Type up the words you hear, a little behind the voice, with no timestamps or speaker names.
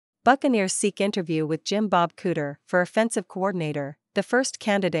Buccaneers seek interview with Jim Bob Cooter for offensive coordinator. The first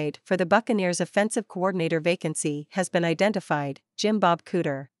candidate for the Buccaneers offensive coordinator vacancy has been identified, Jim Bob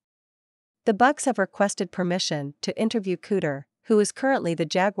Cooter. The Bucs have requested permission to interview Cooter, who is currently the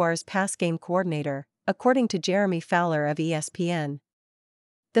Jaguars' pass game coordinator, according to Jeremy Fowler of ESPN.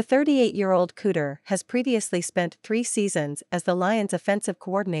 The 38-year-old Cooter has previously spent 3 seasons as the Lions' offensive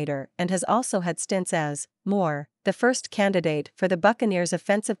coordinator and has also had stints as more. The first candidate for the Buccaneers'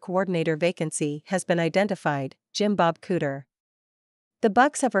 offensive coordinator vacancy has been identified, Jim Bob Cooter. The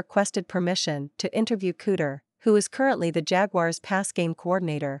Bucs have requested permission to interview Cooter, who is currently the Jaguars' pass game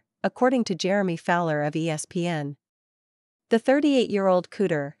coordinator, according to Jeremy Fowler of ESPN. The 38-year-old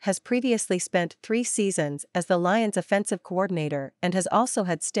Cooter has previously spent 3 seasons as the Lions' offensive coordinator and has also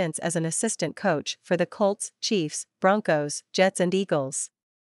had stints as an assistant coach for the Colts, Chiefs, Broncos, Jets and Eagles.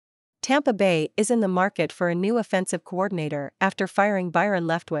 Tampa Bay is in the market for a new offensive coordinator after firing Byron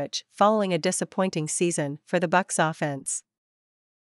Leftwich following a disappointing season for the Bucs offense.